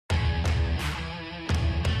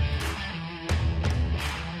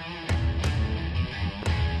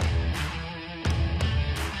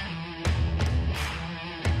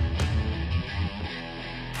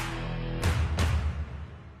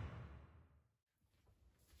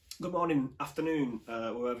Good morning, afternoon,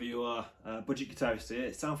 wherever you are, Budget Guitarist here.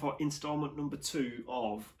 It's time for instalment number 2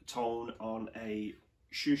 of Tone on a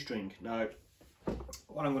Shoestring. Now,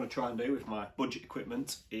 what I'm going to try and do with my budget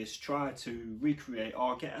equipment is try to recreate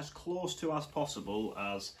or get as close to as possible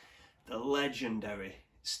as the legendary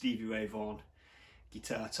Stevie Ray Vaughan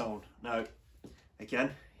guitar tone. Now,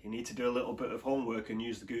 again, you need to do a little bit of homework and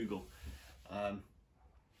use the Google.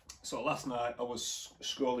 So last night I was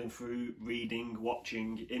scrolling through, reading,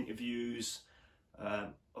 watching interviews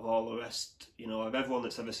of all the rest, you know, of everyone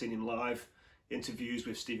that's ever seen him live, interviews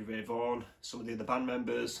with Stevie Ray Vaughan, some of the other band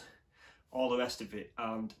members, all the rest of it.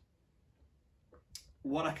 And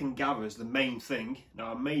what I can gather is the main thing,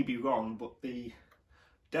 now I may be wrong, but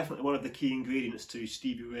definitely one of the key ingredients to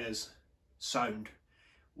Stevie Ray's sound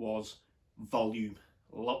was volume,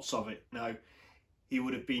 lots of it. Now, he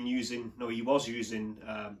would have been using, no, he was using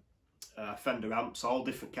Fender amps, all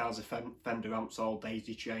different kinds of Fender amps, all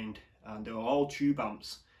daisy chained, and they were all tube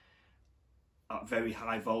amps at very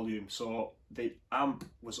high volume. So the amp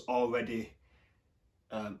was already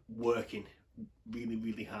working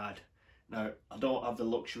really hard. Now, I don't have the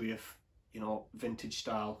luxury of, you know, vintage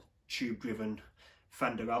style tube driven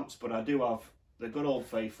Fender amps, but I do have the good old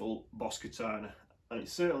faithful Boss Guitar, and it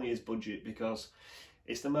certainly is budget because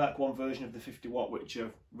it's the Mark 1 version of the 50 watt, which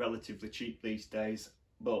are relatively cheap these days.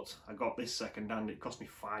 But I got this second hand, it cost me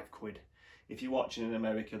 £5. If you're watching in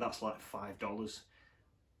America, that's like $5.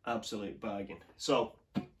 Absolute bargain. So,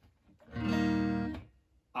 I'm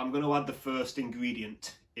going to add the first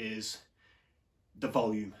ingredient, is the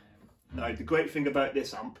volume. Now, the great thing about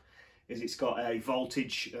this amp is it's got a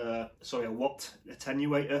voltage, a watt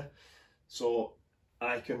attenuator. So,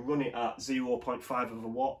 I can run it at 0.5 of a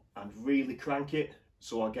watt and really crank it.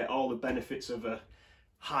 So I get all the benefits of a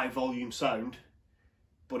high volume sound,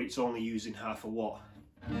 but it's only using half a watt.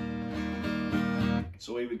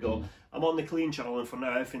 So here we go. I'm on the clean channel, and for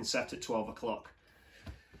now everything's set at 12 o'clock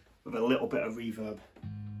with a little bit of reverb.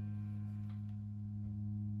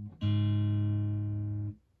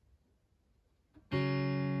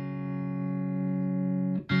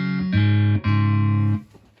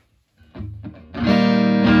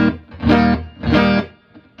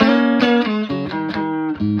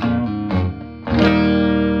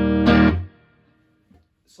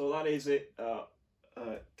 So that is it,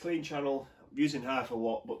 clean channel, using half a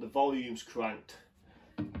watt, but the volume's cranked.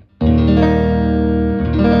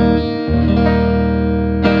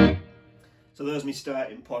 So there's my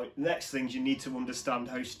starting point. Next things, you need to understand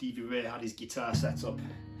how Stevie Ray had his guitar set up.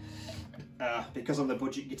 Because I'm the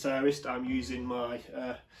budget guitarist, I'm using my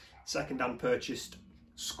second-hand purchased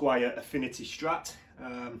Squire Affinity Strat.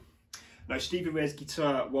 Now, Stevie Ray's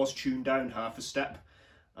guitar was tuned down half a step.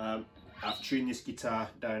 I've tuned this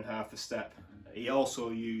guitar down half a step. He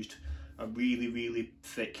also used a really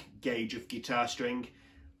thick gauge of guitar string.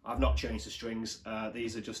 I've not changed the strings,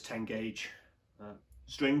 these are just 10 gauge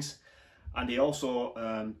strings. And he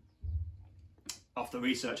also, off the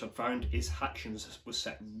research I've found, his actions was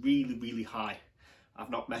set really high.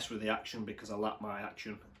 I've not messed with the action because I like my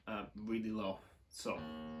action really low. So,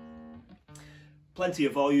 plenty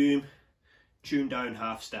of volume, tuned down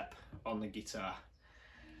half step on the guitar.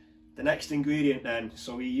 The next ingredient then,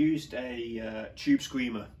 so we used a tube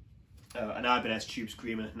screamer, an Ibanez tube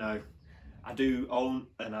screamer. Now, I do own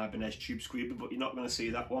an Ibanez tube screamer, but you're not going to see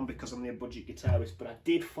that one because I'm the budget guitarist. But I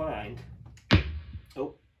did find,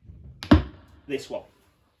 this one.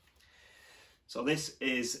 So this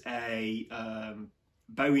is a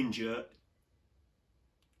Behringer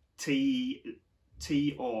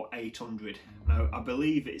TO800. Now, I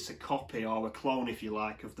believe it's a copy or a clone, if you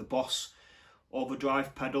like, of the Boss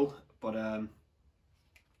overdrive pedal, but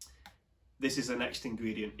this is the next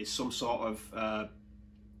ingredient. It's some sort of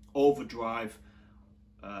overdrive,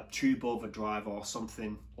 tube overdrive or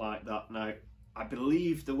something like that. Now, I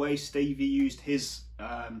believe the way Stevie used his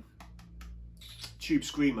tube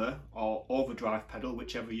screamer or overdrive pedal,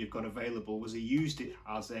 whichever you've got available, was he used it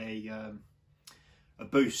as a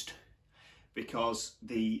boost, because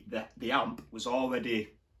the amp was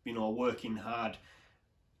already, you know, working hard,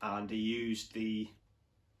 and he used the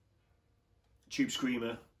tube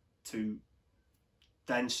screamer to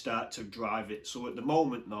then start to drive it. So at the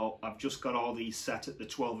moment though, I've just got all these set at the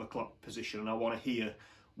 12 o'clock position, and I want to hear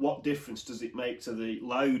what difference does it make to the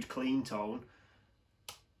loud clean tone,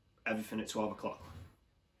 everything at 12 o'clock.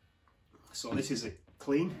 So this is a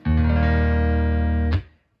clean, now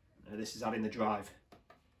this is adding the drive.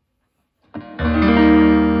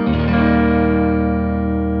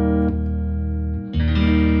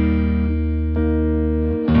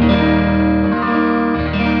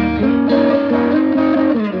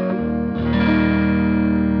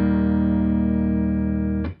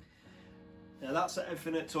 that's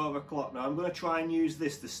everything at 12 o'clock. Now I'm going to try and use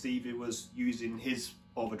this. The Stevie was using his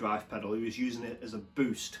overdrive pedal. He was using it as a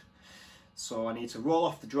boost. So I need to roll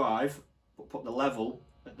off the drive, but put the level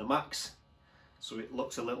at the max, so it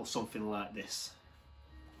looks a little something like this.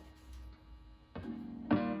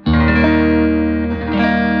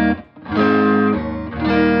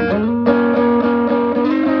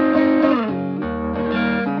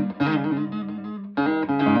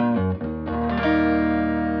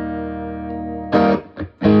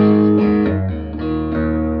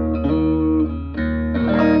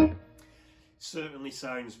 Certainly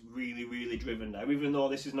sounds really driven now, even though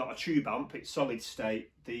this is not a tube amp, it's solid state.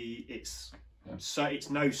 It's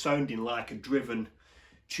now sounding like a driven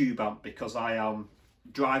tube amp because I am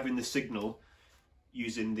driving the signal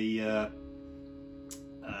using the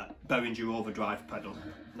Behringer overdrive pedal.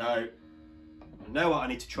 Now what I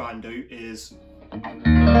need to try and do is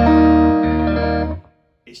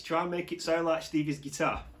try and make it sound like Stevie's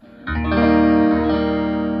guitar.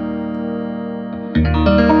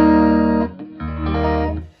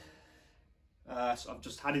 So I've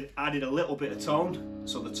just added a little bit of tone,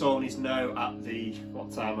 so the tone is now at the,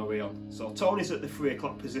 what time are we on? So tone is at the 3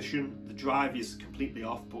 o'clock position, the drive is completely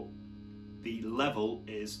off, but the level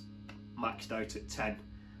is maxed out at 10.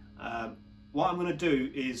 What I'm going to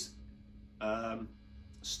do is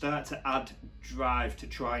start to add drive to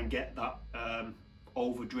try and get that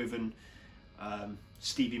overdriven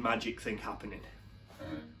Stevie magic thing happening.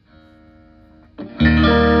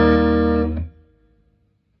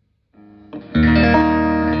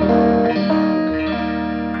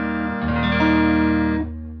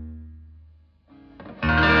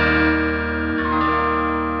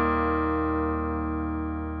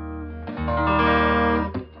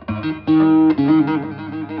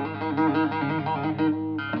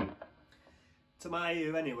 To my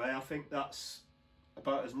ear anyway, I think that's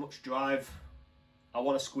about as much drive I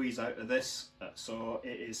want to squeeze out of this, so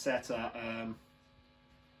it is set at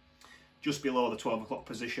just below the 12 o'clock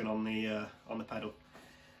position on the pedal.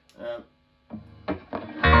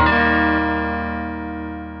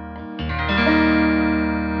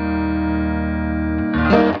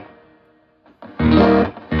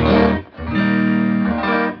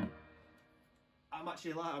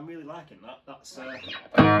 I'm really liking that. That's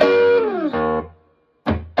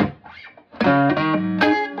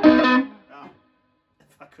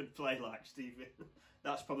if I could play like Stevie,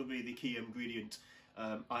 that's probably the key ingredient.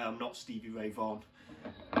 I am not Stevie Ray Vaughan.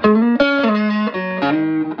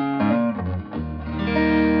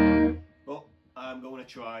 But I'm going to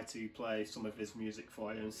try to play some of his music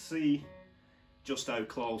for you and see just how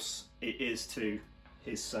close it is to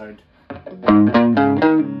his sound.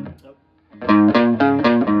 Nope.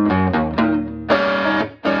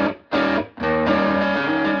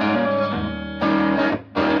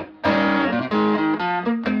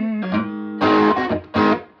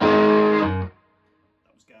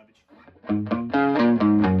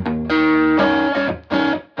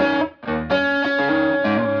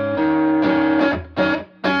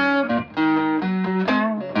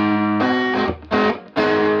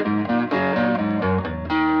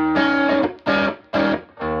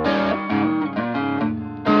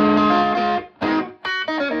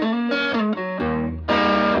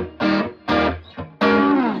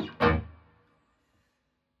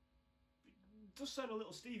 Does sound a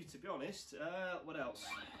little Stevie, to be honest. What else?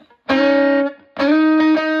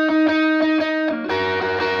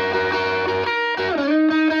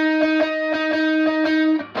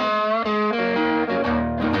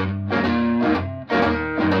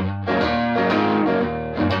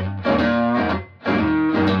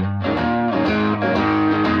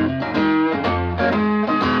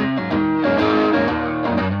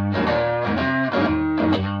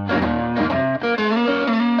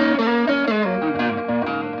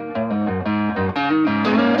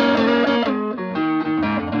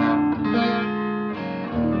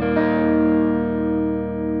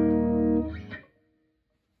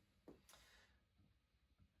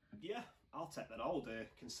 Yeah, I'll take that all day,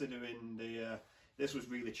 considering this was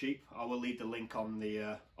really cheap. I will leave the link on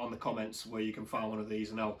the comments where you can find one of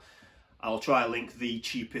these, and I'll try and link the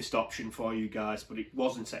cheapest option for you guys, but it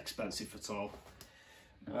wasn't expensive at all.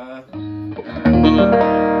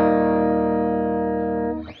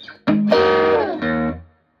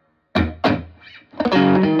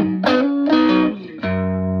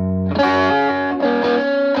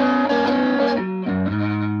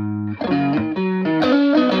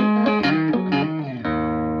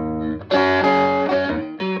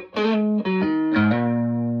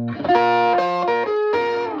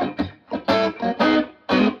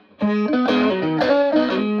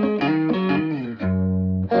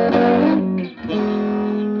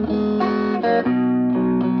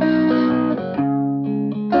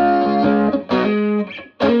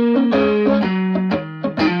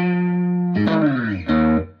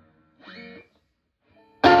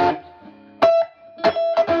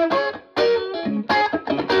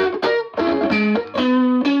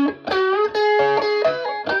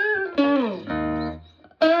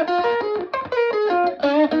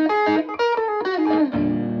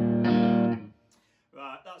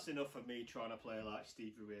 enough of me trying to play like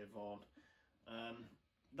Stevie Ray Vaughan.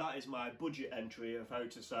 That is my budget entry of how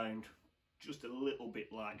to sound just a little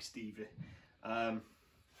bit like Stevie.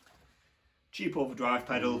 Cheap overdrive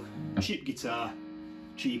pedal, cheap guitar,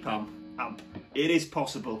 cheap amp. It is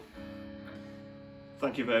possible.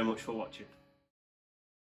 Thank you very much for watching.